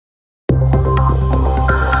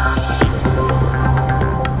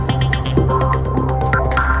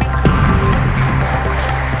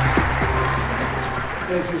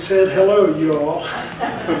As he said, hello, you all.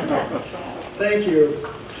 Thank you.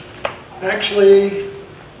 Actually,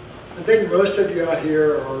 I think most of you out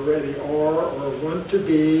here already are or want to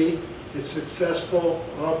be a successful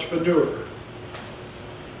entrepreneur.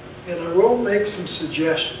 And I will make some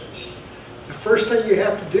suggestions. The first thing you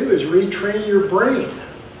have to do is retrain your brain.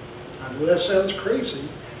 I know that sounds crazy,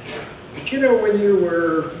 but you know, when you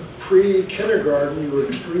were pre-kindergarten, you were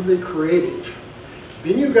extremely creative.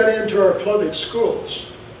 Then you got into our public schools.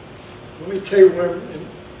 Let me tell you when, and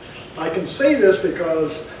I can say this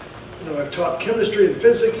because I've taught chemistry and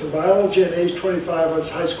physics and biology, and at age 25 I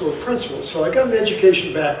was high school principal, so I got an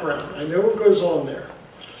education background. I know what goes on there.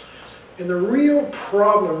 And the real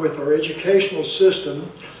problem with our educational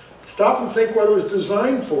system, stop and think what it was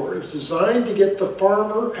designed for. It was designed to get the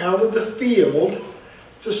farmer out of the field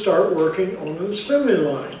to start working on an assembly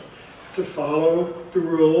line, to follow the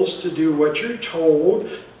rules, to do what you're told,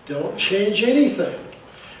 don't change anything.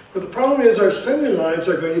 But the problem is our assembly lines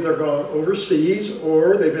are either gone overseas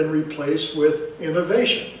or they've been replaced with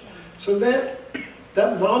innovation. So that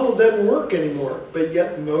model doesn't work anymore, but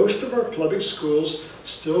yet most of our public schools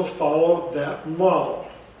still follow that model,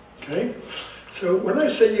 okay? So when I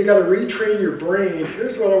say you got to retrain your brain,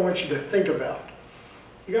 here's what I want you to think about.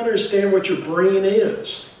 You got to understand what your brain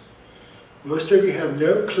is. Most of you have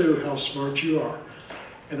no clue how smart you are.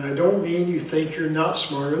 And I don't mean you think you're not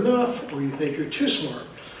smart enough or you think you're too smart.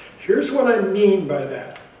 Here's what I mean by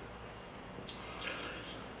that.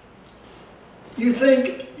 You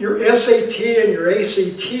think your SAT and your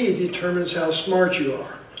ACT determines how smart you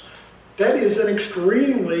are. That is an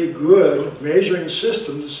extremely good measuring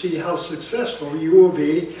system to see how successful you will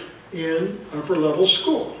be in upper level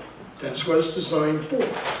school. That's what it's designed for.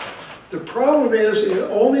 The problem is it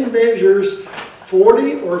only measures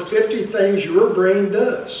 40 or 50 things your brain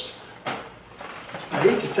does. I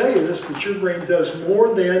hate to tell you this, but your brain does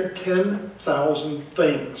more than 10,000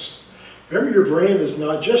 things. Remember, your brain is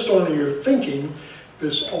not just only your thinking, but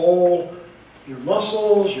it's all your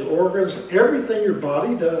muscles, your organs, everything your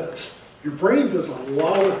body does. Your brain does a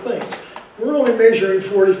lot of things. We're only measuring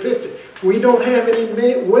 40, 50. We don't have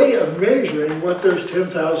any way of measuring what those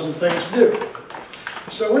 10,000 things do.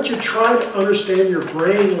 So I want you to try to understand your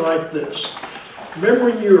brain like this. Remember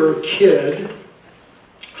when you were a kid,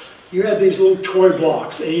 you had these little toy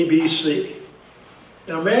blocks, A, B, C.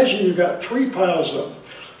 Now imagine you've got 3 piles of them.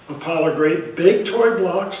 A pile of great big toy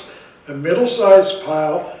blocks, a middle-sized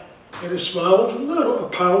pile, and a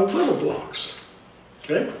pile of little blocks.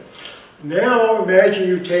 Okay? Now imagine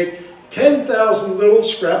you take 10,000 little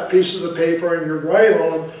scrap pieces of paper and you write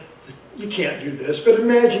on, you can't do this, but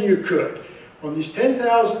imagine you could. On these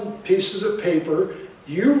 10,000 pieces of paper,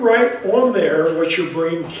 you write on there what your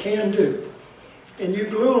brain can do. And you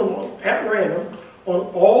glue them at random on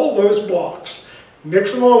all those blocks.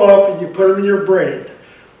 Mix them all up and you put them in your brain.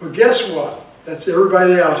 Well, guess what? That's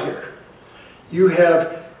everybody out here. You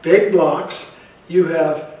have big blocks, you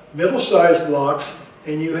have middle-sized blocks,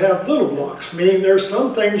 and you have little blocks, meaning there's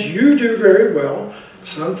some things you do very well,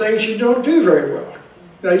 some things you don't do very well.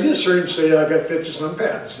 Now, you just heard him say, I got 50-some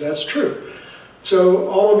patents. That's true. So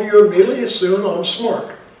all of you immediately assume I'm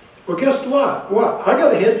smart. Well, guess what? I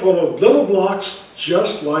got a head full of little blocks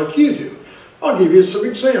just like you do. I'll give you some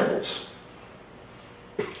examples.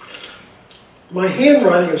 My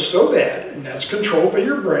handwriting is so bad, and that's controlled by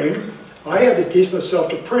your brain, I had to teach myself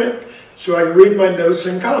to print so I could read my notes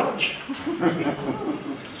in college.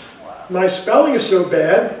 My spelling is so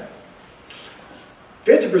bad,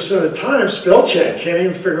 50% of the time, spell check can't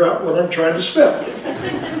even figure out what I'm trying to spell.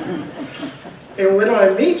 And when I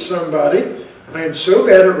meet somebody, I am so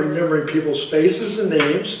bad at remembering people's faces and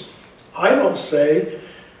names, I don't say,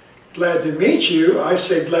 glad to meet you, I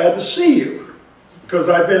say, glad to see you. Because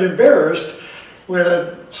I've been embarrassed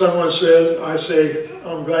when someone says, I say,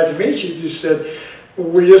 I'm glad to meet you. You said, well,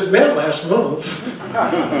 we just met last month.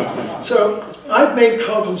 So I've made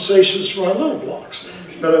compensations for my little blocks.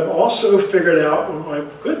 But I've also figured out what my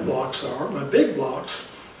good blocks are, my big blocks.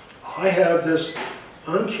 I have this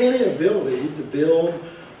uncanny ability to build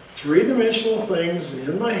 3-dimensional things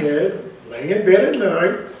in my head, laying in bed at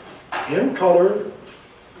night, in color.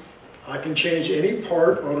 I can change any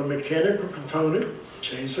part on a mechanical component,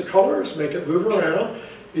 change the colors, make it move around.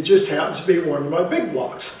 It just happens to be one of my big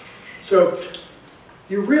blocks. So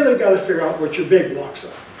you really got to figure out what your big blocks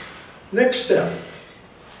are. Next step.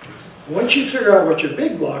 Once you figure out what your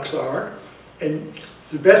big blocks are, and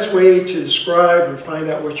the best way to describe and find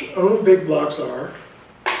out what your own big blocks are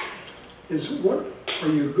is what are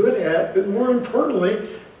you good at, but more importantly,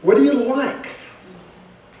 what do you like?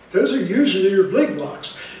 Those are usually your big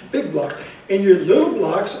blocks. And your little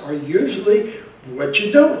blocks are usually what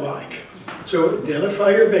you don't like. So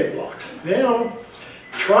identify your big blocks. Now,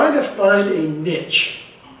 try to find a niche.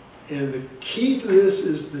 And the key to this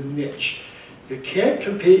is the niche. You can't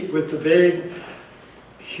compete with the big,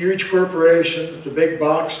 huge corporations, the big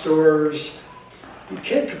box stores. You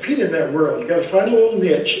can't compete in that world. You got to find a little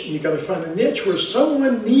niche. You got to find a niche where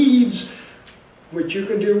someone needs what you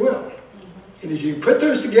can do well. And if you put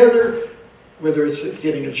those together, whether it's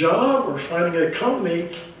getting a job or finding a company,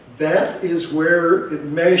 that is where it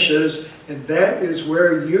meshes, and that is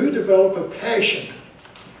where you develop a passion.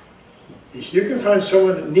 If you can find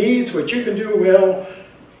someone that needs what you can do well,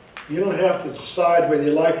 you don't have to decide whether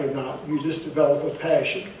you like it or not. You just develop a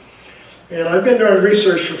passion. And I've been doing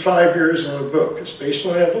research for 5 years on a book. It's based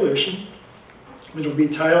on evolution. It'll be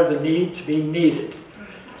titled The Need to Be Needed.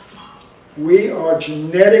 We are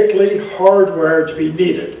genetically hardwired to be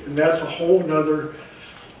needed, and that's a whole nother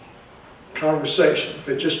conversation.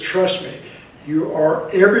 But just trust me,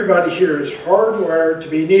 everybody here is hardwired to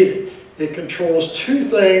be needed. It controls two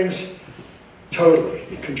things totally.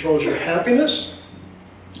 It controls your happiness.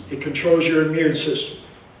 It controls your immune system.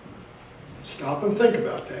 Stop and think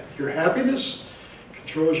about that. Your happiness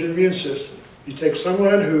controls your immune system. You take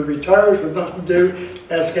someone who retires with nothing to do,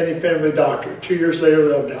 ask any family doctor. 2 years later,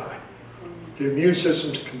 they'll die. The immune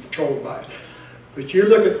system's controlled by it. But you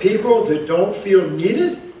look at people that don't feel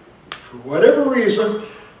needed, for whatever reason,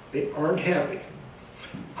 they aren't happy.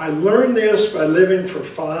 I learned this by living for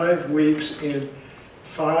 5 weeks in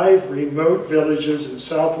 5 remote villages in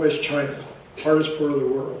southwest China, the hardest part of the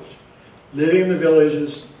world. Living in the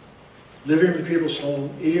villages, living in the people's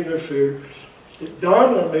home, eating their food. It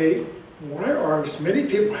dawned on me, why are as many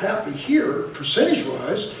people happy here,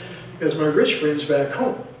 percentage-wise, as my rich friends back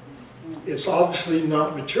home? It's obviously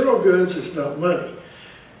not material goods, it's not money.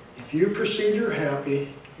 If you perceive you're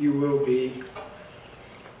happy, you will be,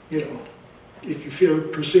 if you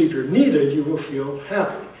perceive you're needed, you will feel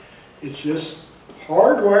happy. It's just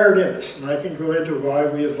hardwired in us, and I can go into why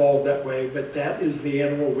we evolved that way, but that is the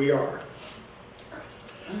animal we are.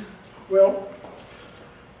 Well,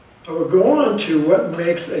 I will go on to what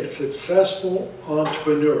makes a successful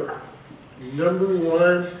entrepreneur. Number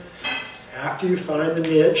one, after you find the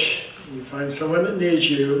niche, you find someone that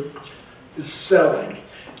needs you, is selling.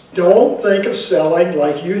 Don't think of selling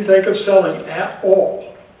like you think of selling at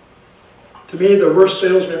all. To me, the worst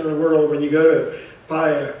salesman in the world, when you go to buy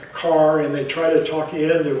a car and they try to talk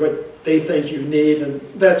you into what they think you need, and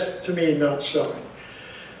that's, to me, not selling.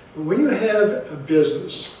 But when you have a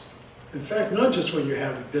business, in fact, not just when you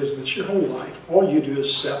have a business, your whole life, all you do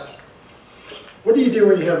is sell. What do you do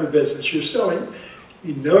when you have a business? You're selling,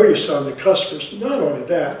 you know you're selling to customers. Not only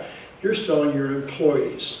that, you're selling your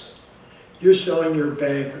employees. You're selling your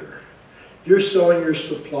banker. You're selling your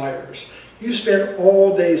suppliers. You spend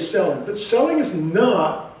all day selling. But selling is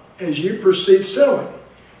not as you perceive selling.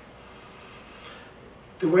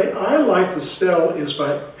 The way I like to sell is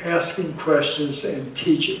by asking questions and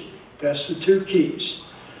teaching. That's the two keys.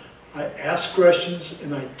 I ask questions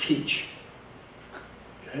and I teach.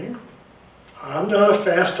 Okay? I'm not a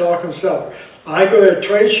fast-talking seller. I go to a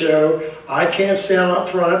trade show, I can't stand up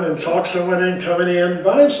front and talk someone in coming in and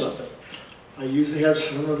buying something. I usually have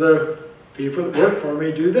some of the people that work for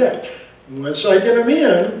me do that. And once I get them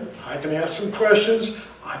in, I can ask them questions,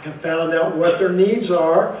 I can find out what their needs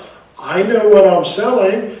are, I know what I'm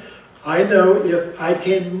selling, I know if I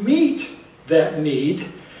can meet that need,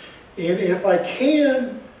 and if I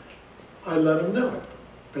can, I let them know it.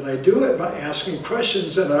 But I do it by asking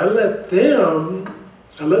questions, and I let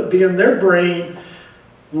be in their brain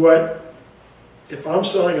what, if I'm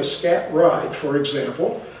selling a scat ride, for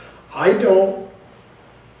example, I don't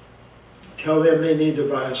tell them they need to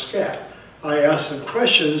buy a scat. I ask them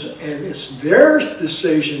questions, and it's their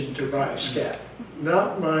decision to buy a scat,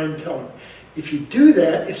 not mine telling them. If you do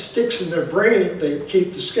that, it sticks in their brain, they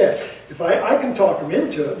keep the scat. If I can talk them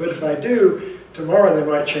into it, but if I do, tomorrow they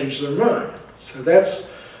might change their mind. So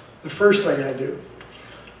that's the first thing I do.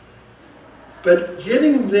 But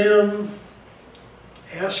getting them,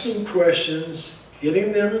 asking questions,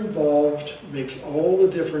 getting them involved makes all the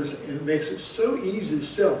difference, and it makes it so easy to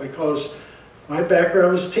sell because my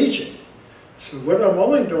background is teaching. So what I'm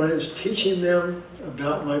only doing is teaching them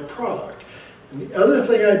about my product. And the other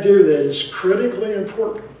thing I do that is critically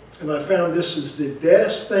important, and I found this is the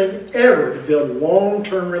best thing ever to build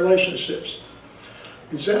long-term relationships.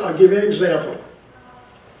 I'll give you an example.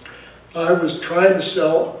 I was trying to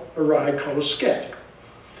sell a ride called a scat.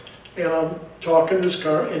 And I'm talking to this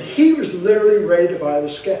car, and he was literally ready to buy the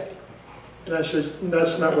scat. And I said,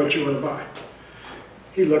 that's not what you want to buy.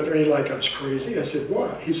 He looked at me like I was crazy. I said,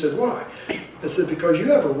 why? He said, why? I said, because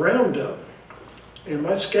you have a roundup And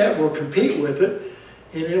my scat will compete with it,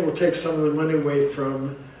 and it will take some of the money away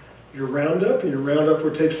from your Roundup, and your Roundup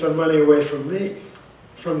will take some money away from me,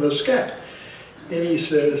 from the scat. And he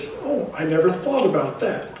says, oh, I never thought about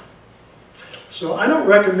that. So I don't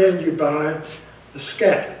recommend you buy the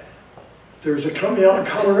scat. There's a company out in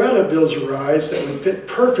Colorado builds a rise that would fit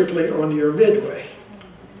perfectly on your Midway.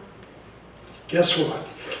 Guess what?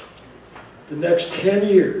 The next 10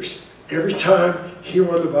 years, every time he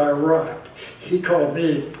wanted to buy a ride, he called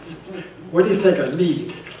me and said, what do you think I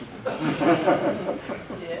need?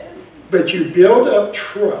 But you build up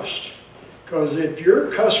trust, because if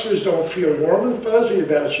your customers don't feel warm and fuzzy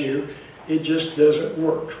about you, it just doesn't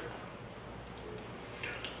work.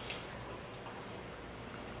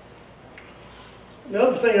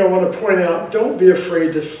 Another thing I want to point out, don't be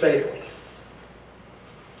afraid to fail.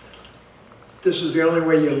 This is the only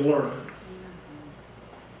way you learn.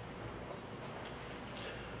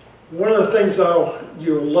 One of the things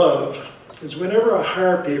you'll love is whenever I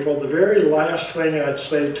hire people, the very last thing I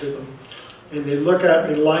say to them, and they look at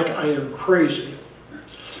me like I am crazy,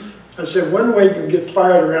 I said, one way you can get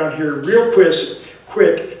fired around here real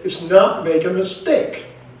quick is not make a mistake.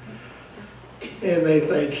 And they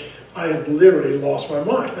think, I have literally lost my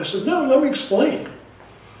mind. I said, no, let me explain.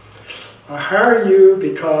 I hire you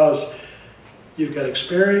because you've got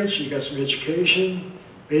experience, you've got some education,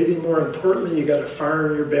 maybe more importantly, you've got a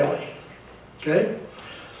fire in your belly, okay?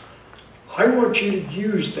 I want you to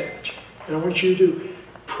use that, and I want you to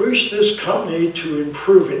push this company to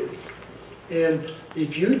improve it. And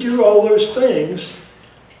if you do all those things,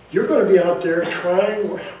 you're going to be out there trying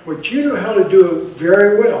what you know how to do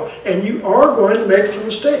very well, and you are going to make some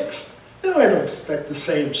mistakes. Now, I don't expect the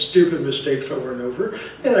same stupid mistakes over and over,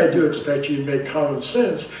 and I do expect you to make common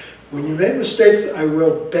sense. When you make mistakes, I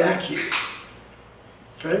will back you.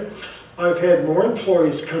 Okay? I've had more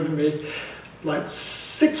employees come to me like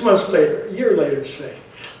 6 months later, a year later, say,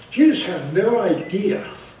 you just have no idea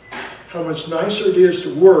how much nicer it is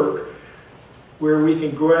to work where we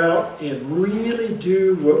can go out and really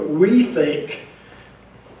do what we think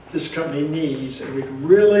this company needs, and we can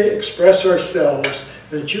really express ourselves,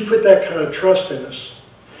 and that you put that kind of trust in us.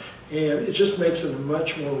 And it just makes it a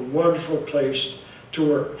much more wonderful place to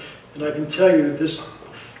work. And I can tell you, this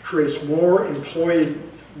creates more employee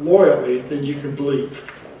loyalty than you can believe.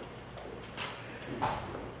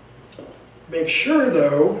 Make sure,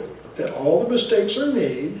 though, that all the mistakes are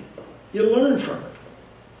made, you learn from it.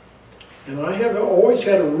 And I have always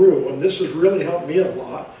had a rule, and this has really helped me a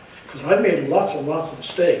lot, because I've made lots and lots of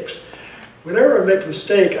mistakes. Whenever I make a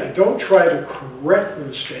mistake, I don't try to correct the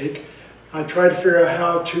mistake. I try to figure out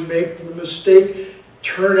how to make the mistake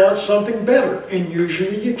turn out something better, and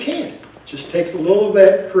usually you can. It just takes a little of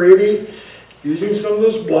that creative, using some of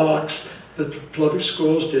those blocks that the public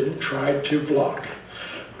schools didn't try to block.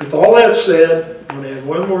 With all that said, I'm going to add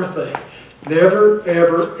one more thing. Never,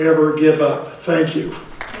 ever, ever give up. Thank you.